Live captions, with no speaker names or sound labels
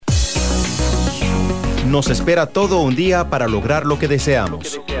Nos espera todo un día para lograr lo que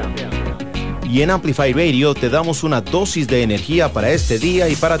deseamos. Y en Amplify Radio te damos una dosis de energía para este día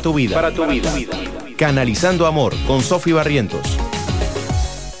y para tu vida. Canalizando Amor con Sofi Barrientos.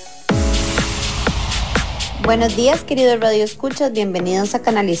 Buenos días, queridos radioescuchas, bienvenidos a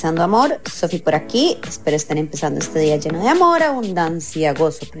Canalizando Amor. Sofi por aquí, espero estén empezando este día lleno de amor, abundancia,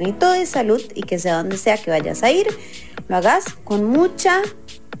 gozo, plenitud y salud, y que sea donde sea que vayas a ir, lo hagas con mucha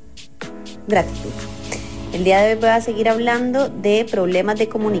gratitud. El día de hoy voy a seguir hablando de problemas de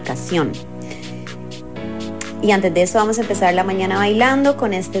comunicación. Y antes de eso vamos a empezar la mañana bailando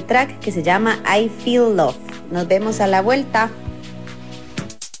con este track que se llama I Feel Love. Nos vemos a la vuelta.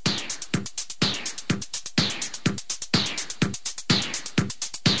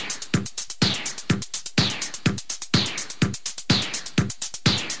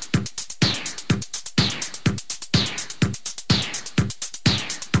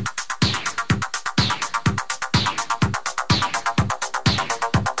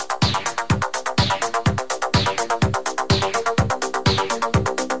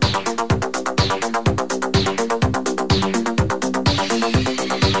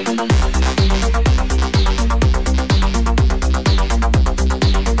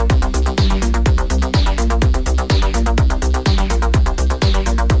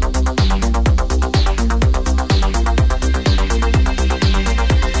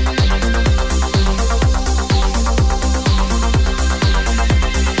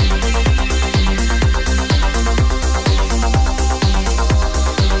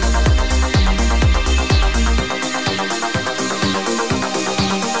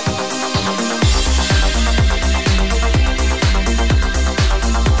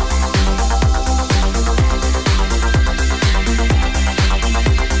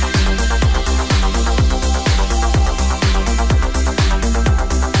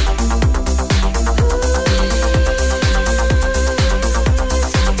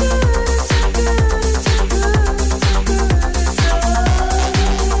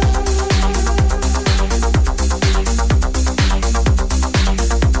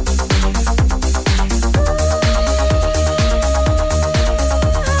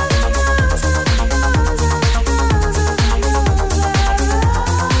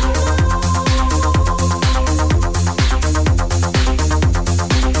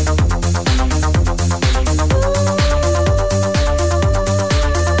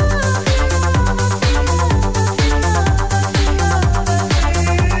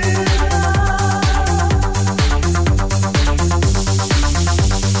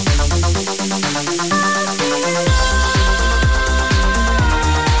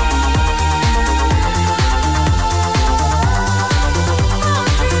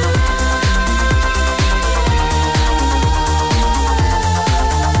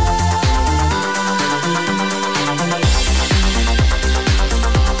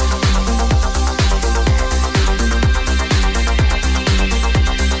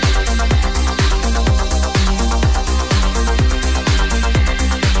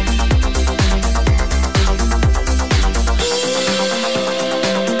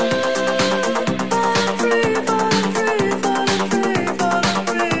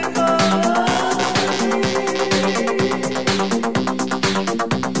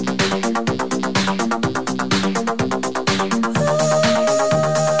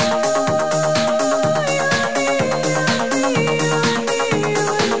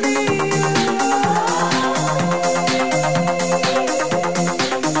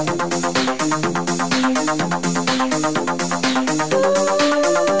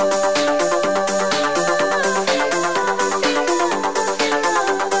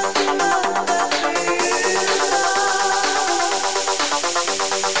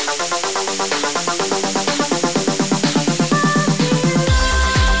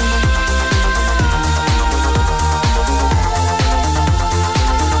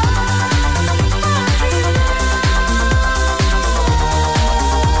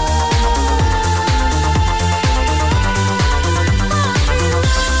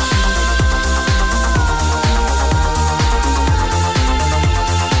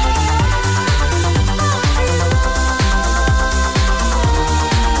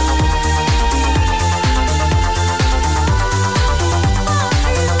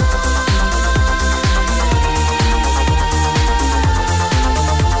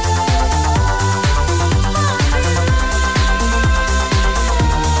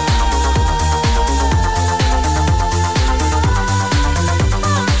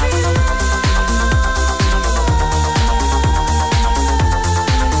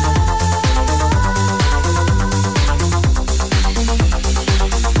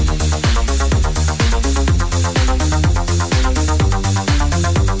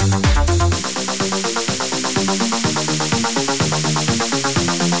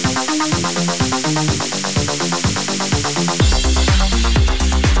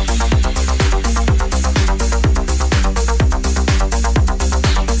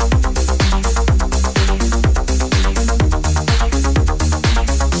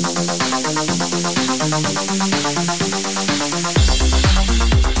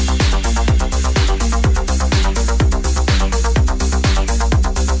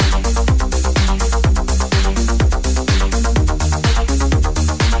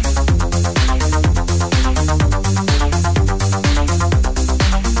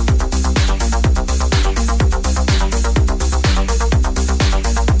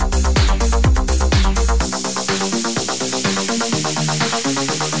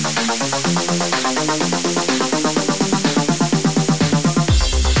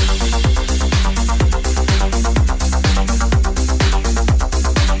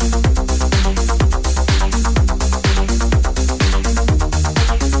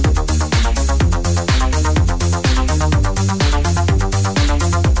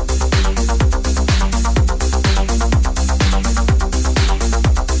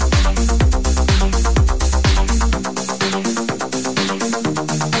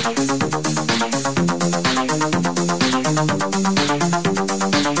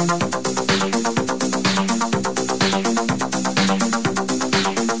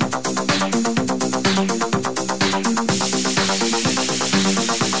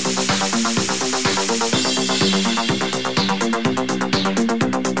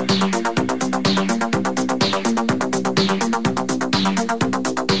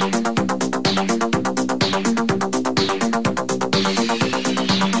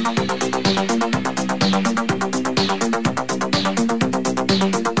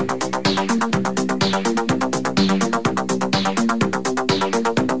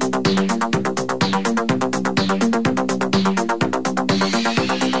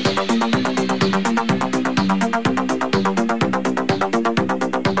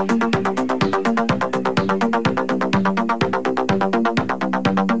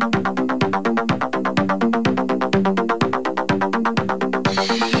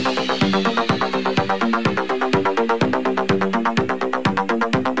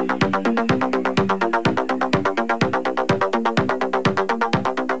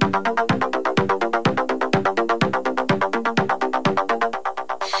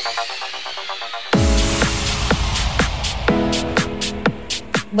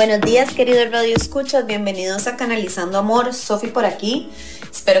 Buenos días, queridos Radio Escuchas, bienvenidos a Canalizando Amor, Sofi por aquí.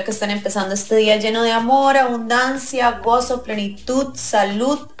 Espero que estén empezando este día lleno de amor, abundancia, gozo, plenitud,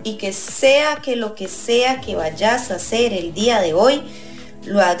 salud y que lo que sea que vayas a hacer el día de hoy,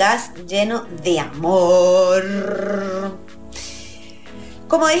 lo hagas lleno de amor.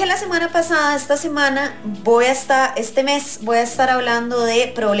 Como dije la semana pasada, este mes voy a estar hablando de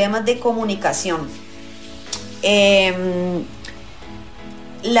problemas de comunicación.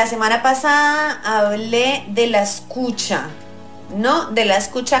 La semana pasada hablé de la escucha, ¿no? De la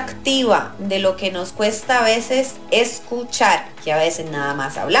escucha activa, de lo que nos cuesta a veces escuchar, que a veces nada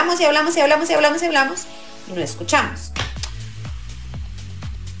más hablamos y hablamos y hablamos y hablamos y hablamos y no escuchamos.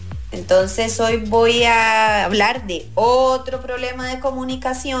 Entonces hoy voy a hablar de otro problema de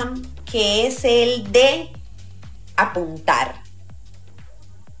comunicación, que es el de apuntar.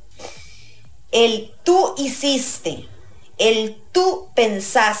 El tú hiciste, el tú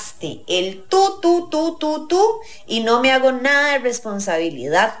pensaste, el tú, y no me hago nada de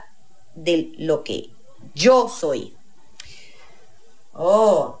responsabilidad de lo que yo soy.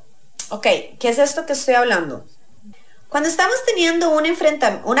 Ok, ¿qué es esto que estoy hablando? Cuando estamos teniendo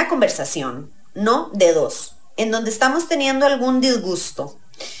una conversación, ¿no? De dos, en donde estamos teniendo algún disgusto,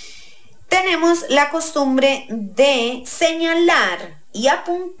 tenemos la costumbre de señalar y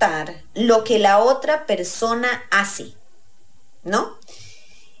apuntar lo que la otra persona hace, ¿no?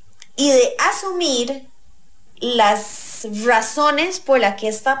 Y de asumir las razones por las que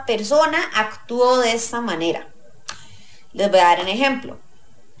esta persona actuó de esta manera. Les voy a dar un ejemplo.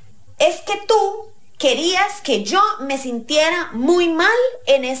 Es que tú querías que yo me sintiera muy mal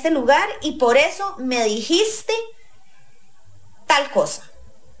en este lugar y por eso me dijiste tal cosa.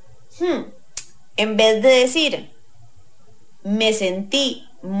 En vez de decir, me sentí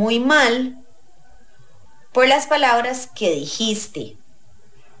muy mal por las palabras que dijiste.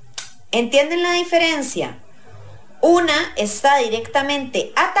 ¿Entienden la diferencia? Una está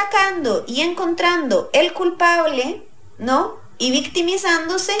directamente atacando y encontrando el culpable, ¿no? Y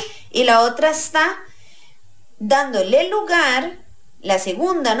victimizándose, y la otra está dándole lugar, la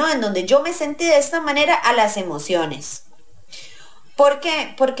segunda, ¿no? En donde yo me sentí de esta manera, a las emociones. ¿Por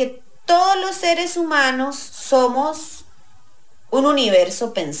qué? Porque todos los seres humanos somos un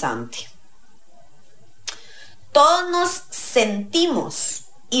universo pensante. Todos nos sentimos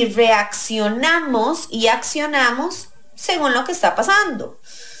y reaccionamos y accionamos según lo que está pasando.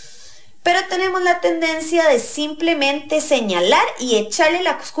 Pero tenemos la tendencia de simplemente señalar y echarle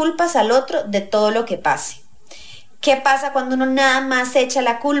las culpas al otro de todo lo que pase. ¿Qué pasa cuando uno nada más echa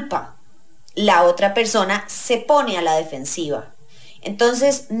la culpa? La otra persona se pone a la defensiva.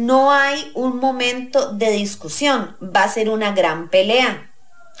 Entonces no hay un momento de discusión, va a ser una gran pelea.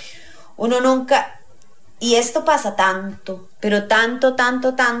 Y esto pasa tanto, pero tanto,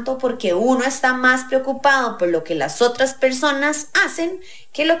 porque uno está más preocupado por lo que las otras personas hacen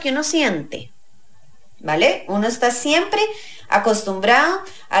que lo que uno siente, ¿vale? Uno está siempre acostumbrado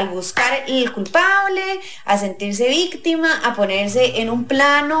al buscar el culpable, a sentirse víctima, a ponerse en un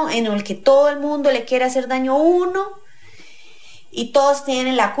plano en el que todo el mundo le quiere hacer daño a uno y todos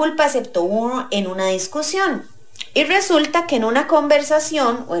tienen la culpa excepto uno en una discusión. Y resulta que en una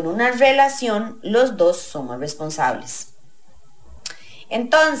conversación o en una relación los dos somos responsables.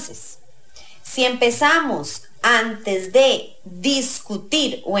 Entonces, si empezamos antes de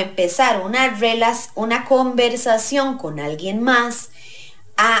discutir o empezar una conversación con alguien más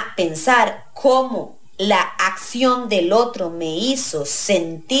a pensar cómo la acción del otro me hizo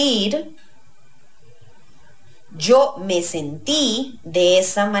sentir, yo me sentí de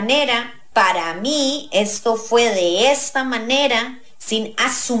esa manera, para mí esto fue de esta manera, sin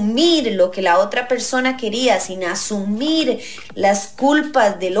asumir lo que la otra persona quería, sin asumir las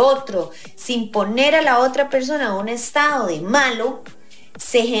culpas del otro, sin poner a la otra persona en un estado de malo,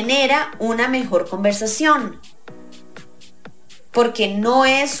 se genera una mejor conversación. Porque no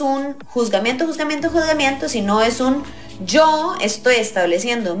es un juzgamiento, sino es un Yo estoy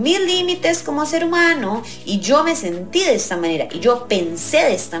estableciendo mis límites como ser humano y yo me sentí de esta manera y yo pensé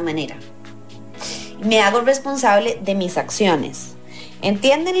de esta manera. Me hago responsable de mis acciones.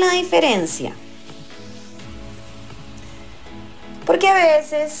 ¿Entienden la diferencia? Porque a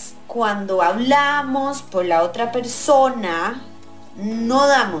veces cuando hablamos por la otra persona, no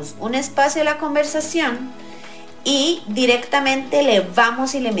damos un espacio a la conversación y directamente le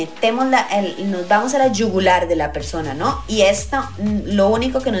vamos y le metemos nos vamos a la yugular de la persona, ¿no? Y esto lo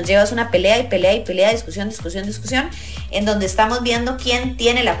único que nos lleva es una pelea y pelea y pelea, discusión, en donde estamos viendo quién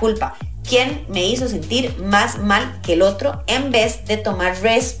tiene la culpa, quién me hizo sentir más mal que el otro, en vez de tomar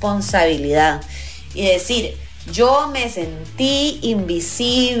responsabilidad y decir: yo me sentí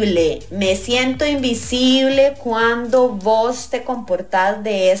invisible, me siento invisible cuando vos te comportás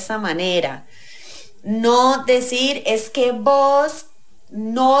de esa manera. No decir: es que vos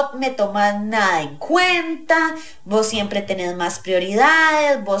no me tomas nada en cuenta, vos siempre tenés más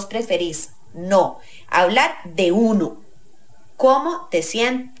prioridades, vos preferís. No, hablar de uno. ¿Cómo te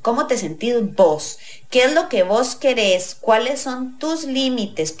sentís vos? ¿Qué es lo que vos querés? ¿Cuáles son tus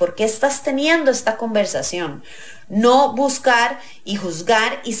límites? ¿Por qué estás teniendo esta conversación? No buscar y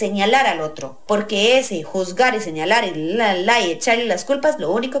juzgar y señalar al otro, porque ese juzgar y señalar y echarle las culpas,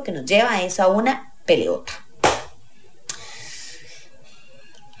 lo único que nos lleva es a una peleota.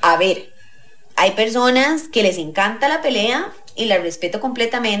 A ver, hay personas que les encanta la pelea y la respeto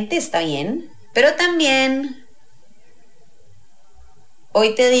completamente, está bien, pero también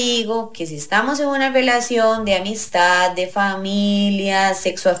hoy te digo que si estamos en una relación de amistad, de familia,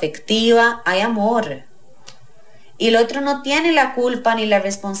 sexoafectiva, hay amor. Y el otro no tiene la culpa ni la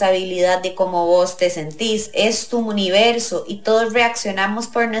responsabilidad de cómo vos te sentís. Es tu universo y todos reaccionamos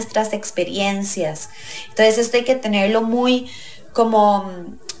por nuestras experiencias. Entonces esto hay que tenerlo muy como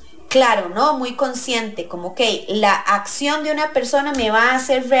claro, ¿no? Muy consciente, como que la acción de una persona me va a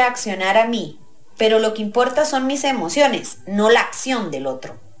hacer reaccionar a mí. Pero lo que importa son mis emociones, no la acción del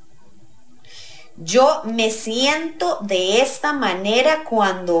otro. Yo me siento de esta manera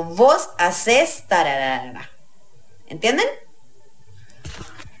cuando vos haces tararara. ¿Entienden?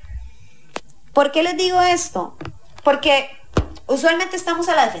 ¿Por qué les digo esto? Porque usualmente estamos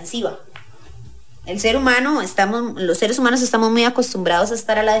a la defensiva. Los seres humanos estamos muy acostumbrados a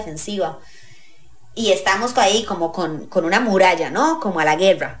estar a la defensiva. Y estamos ahí como con una muralla, ¿no? Como a la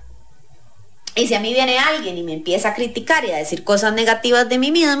guerra. Y si a mí viene alguien y me empieza a criticar y a decir cosas negativas de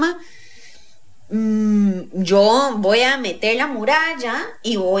mí misma, yo voy a meter la muralla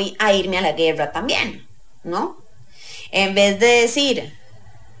y voy a irme a la guerra también, ¿no? En vez de decir,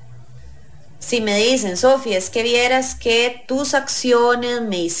 si me dicen: Sofía, es que vieras que tus acciones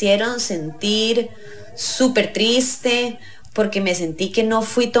me hicieron sentir súper triste porque me sentí que no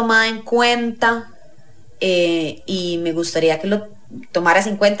fui tomada en cuenta y me gustaría que lo tomaras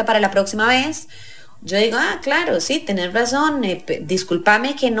en cuenta para la próxima vez. Yo digo: claro, sí, tenés razón,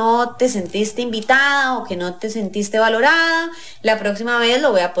 discúlpame que no te sentiste invitada o que no te sentiste valorada, la próxima vez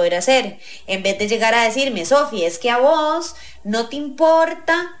lo voy a poder hacer. En vez de llegar a decirme: Sofía, es que a vos no te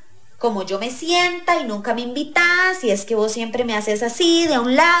importa como yo me sienta y nunca me invitas, y es que vos siempre me haces así de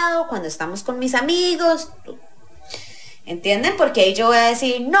un lado cuando estamos con mis amigos. ¿Entienden? Porque ahí yo voy a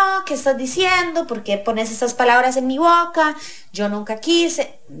decir: no, ¿qué estás diciendo? ¿Por qué pones esas palabras en mi boca? Yo nunca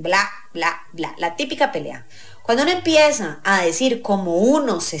quise, bla, bla, bla. La típica pelea. Cuando uno empieza a decir cómo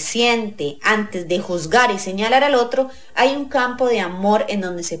uno se siente antes de juzgar y señalar al otro, hay un campo de amor en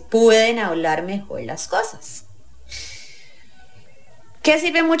donde se pueden hablar mejor las cosas. ¿Qué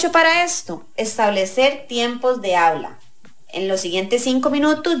sirve mucho para esto? Establecer tiempos de habla. En los siguientes 5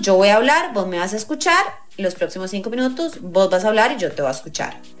 minutos yo voy a hablar, vos me vas a escuchar. Los próximos 5 minutos vos vas a hablar y yo te voy a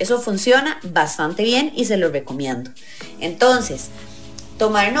escuchar. Eso funciona bastante bien y se lo recomiendo. Entonces,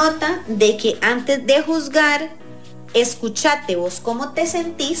 tomar nota de que antes de juzgar, escuchate vos cómo te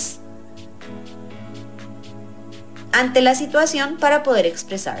sentís ante la situación para poder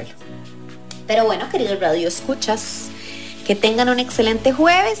expresarlo. Pero bueno, queridos radio escuchas, que tengan un excelente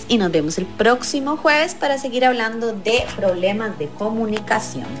jueves y nos vemos el próximo jueves para seguir hablando de problemas de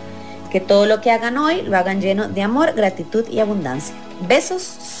comunicación. Que todo lo que hagan hoy lo hagan lleno de amor, gratitud y abundancia. Besos,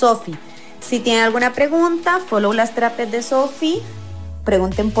 Sofi. Si tienen alguna pregunta, follow las terapias de Sofi,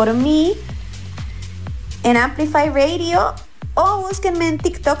 pregunten por mí en Amplify Radio o búsquenme en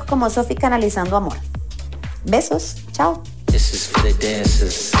TikTok como Sofi Canalizando Amor. Besos, chao. This is for the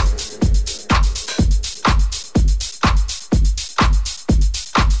dancers.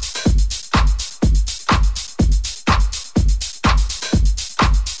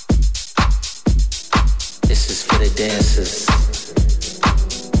 Dances.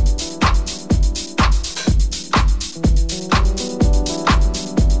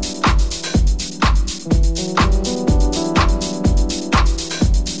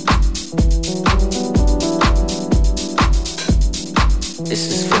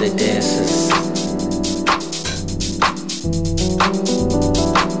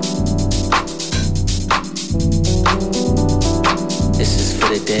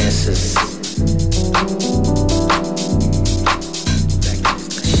 dancers.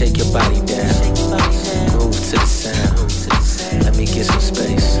 Shake your body down, groove to the sound. Let me get some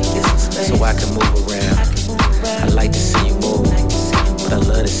space, so I can move around. I like to see you move, but I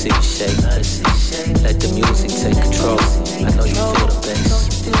love to see you shake. Let the music take control. I know you feel the bass.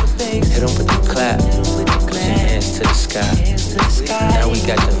 Hit 'em with the clap, put your hands to the sky. Now we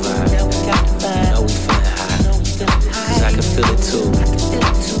got the vibe, you know we feeling hot. 'Cause I can feel it too,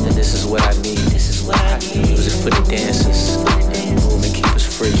 and this is what I need. Music for the dancers, movement keep us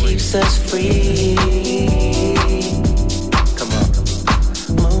free. Keeps us free. Come on.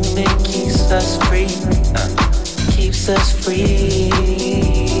 Movement keeps us free. Keeps us free.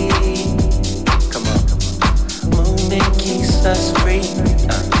 Come on. Movement keeps us free.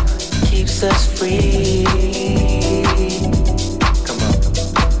 Keeps us free. Come on.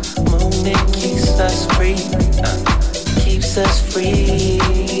 Movement keeps us free. Keeps us free.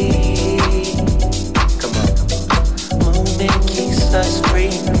 Come on. Movement keeps us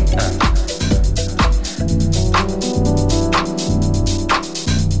free.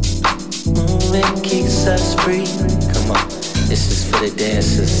 Movement keeps us free. Come on. This is for the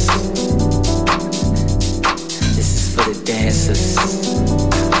dancers. This is for the dancers.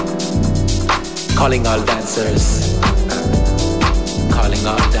 Calling all dancers. Calling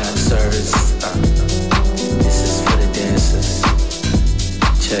all dancers. This is for the dancers.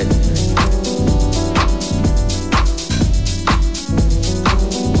 Check.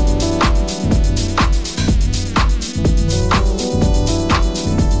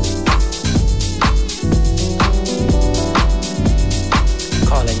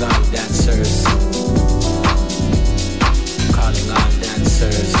 Calling all dancers. Calling all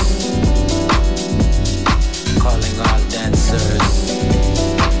dancers. Calling all dancers.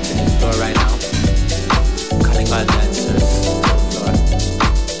 To the floor right now. Calling all dancers to the floor.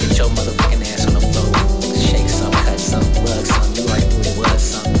 Get your motherfucking ass on the floor. Shake some, cut some, rug some. You already knew it was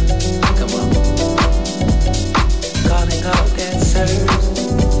some. Come on. Calling all dancers.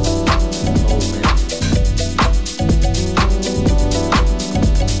 Movement.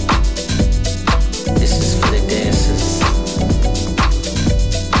 This is for the dancers.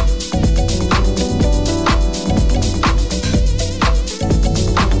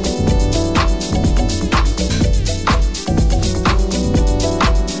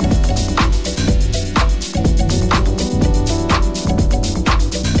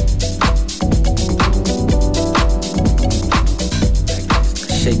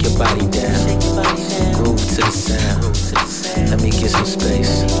 Shake your body down, groove to the sound. Let me get some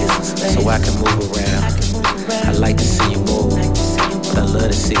space, so I can move around. I like to see you move, but I love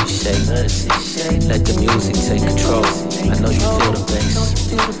to see you shake. Let the music take control. I know you feel the bass.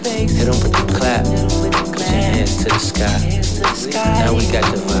 Hit 'em with the clap, put your hands to the sky. Now we got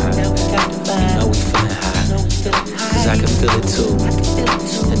the vibe, you know we feeling hot. 'Cause I can feel it too,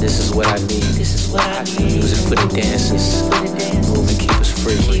 and this is what I need. Music for the dancers, movement keep us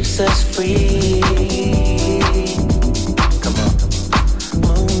free. Keeps us free. Come on.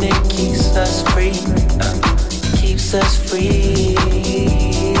 Movement keeps us free. Keeps us free.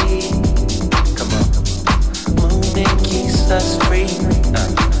 Come on. Movement keeps us free.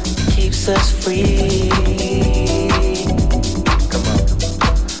 Keeps us free. Come on.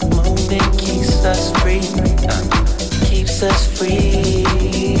 Movement keeps us free. Keeps us free.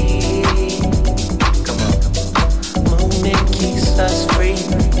 Come on. Movement keeps us free.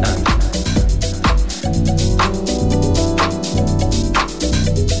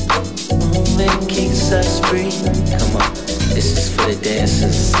 Movement keeps us free. Come on. This is for the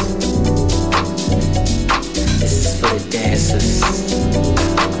dancers. This is for the dancers.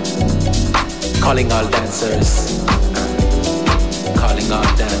 Calling all dancers. Calling all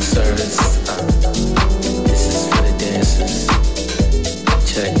dancers. This is for the dancers.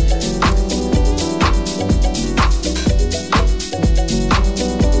 Check.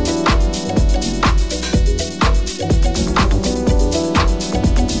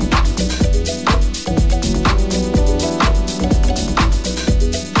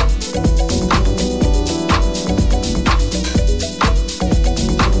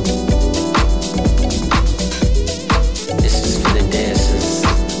 This is for the dancers.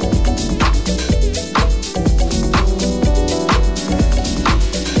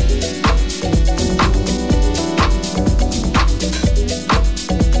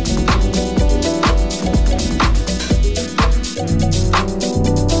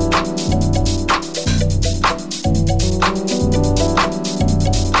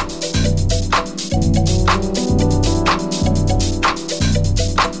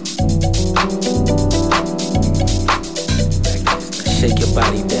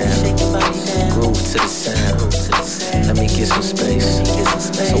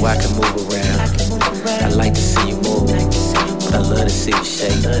 so I can move around. I like to see you move, but I love to see you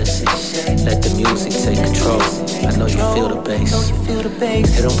shake. Let the music take control. I know you feel the bass.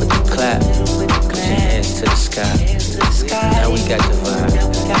 Hit 'em with the clap. Put your hands to the sky. Now we got the vibe. You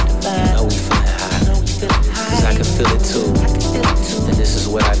know we feeling hot. 'Cause I can feel it too. And this is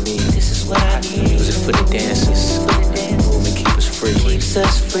what I need. Music for the dancers. Movement keep us free. Keeps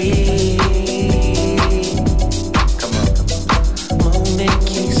us free. Come on. Movement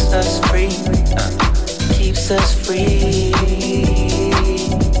keeps us free. Keeps us free.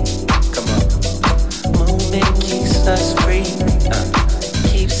 Come on. Movement keeps us free.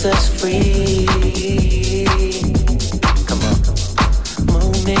 Keeps us free. Come on.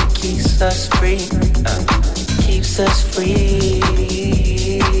 Movement keeps us free. Keeps us free.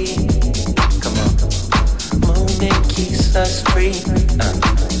 Come on. Movement keeps us free.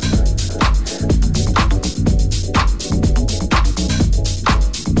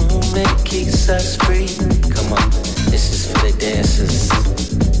 Movement keeps us free. Come on. This is for the dancers.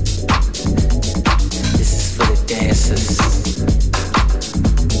 This is for the dancers.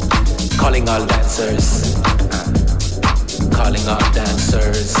 Calling all dancers. Calling all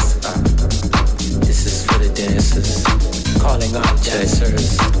dancers. This is for the dancers. Calling all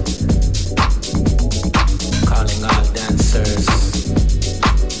dancers. Calling all dancers.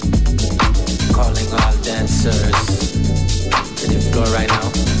 Calling all dancers. To the floor right now.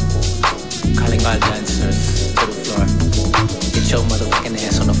 Calling all dancers to the floor. Get your motherfucking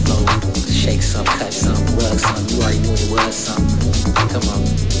ass on the floor. Shake some, cut some, rug some. You already knew it was some. Come on.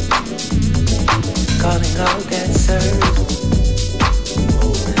 Calling all dancers.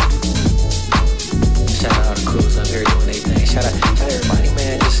 Moving. Shout out all the crews up here doing their thing. Shout out everybody,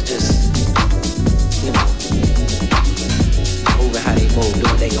 man. Just you know, moving how they move,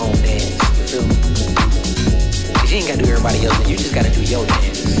 doing their own dance. You feel me? 'Cause you ain't gotta do everybody else, you just gotta do your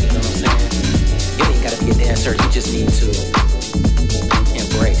dance. You know what I'm saying? You ain't gotta be a dancer. You just need to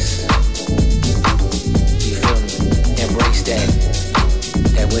embrace. You feel me? Embrace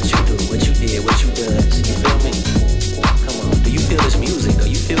that what you do, what you did, what you does. You feel me? Come on. Do you feel this music though?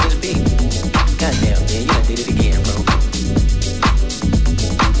 You feel this beat? Goddamn, man, you done did it again, bro.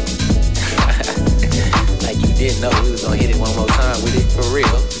 Like you didn't know we was gonna hit it one more time with it, for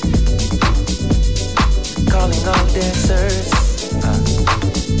real. Calling all dancers.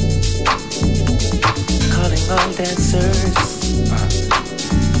 Calling all dancers.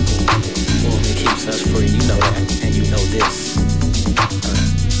 Movement keeps us free, you know that, and you know this.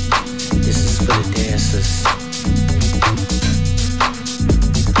 This is for the dancers.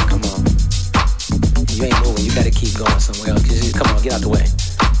 Come on. You ain't moving, you gotta keep going somewhere else. Come on, get out the way.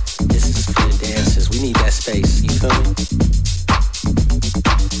 This is for the dancers. We need that space, you feel me?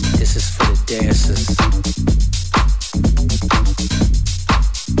 This is for the dancers.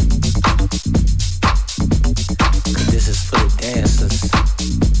 This is for the dancers.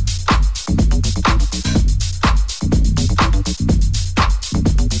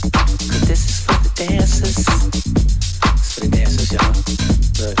 This is for the dancers. It's for the dancers, y'all.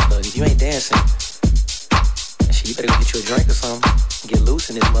 Look, if you ain't dancing, shit, you better go get you a drink or something. Get loose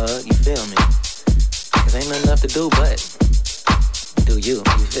in this mug, you feel me? 'Cause ain't nothing left to do but do you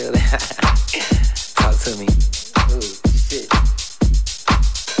feel that? Talk to me. Ooh, shit.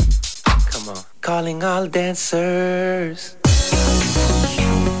 Come on. Calling all dancers.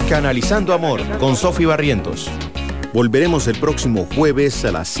 Canalizando Amor con Sofi Barrientos. Volveremos el próximo jueves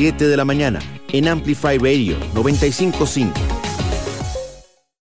a las 7 de la mañana en Amplify Radio 95.5.